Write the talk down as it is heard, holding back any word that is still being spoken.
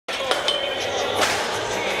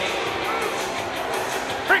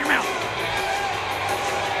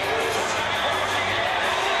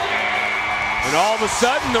And all of a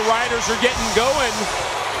sudden, the riders are getting going.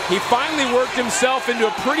 He finally worked himself into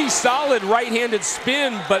a pretty solid right-handed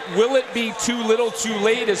spin, but will it be too little too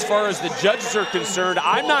late as far as the judges are concerned?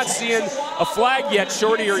 I'm not seeing a flag yet.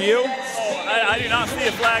 Shorty, are you? I do not see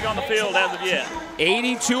a flag on the field as of yet.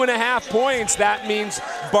 82.5 points. That means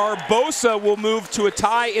Barbosa will move to a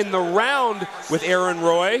tie in the round with Aaron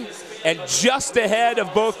Roy, and just ahead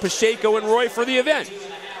of both Pacheco and Roy for the event.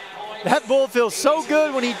 That bull feels so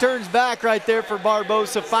good when he turns back right there for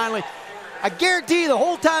Barbosa finally. I guarantee you the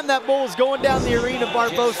whole time that bull is going down the arena,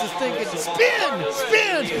 Barbosa's thinking, spin,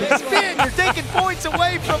 spin, spin. You're taking points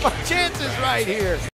away from our chances right here.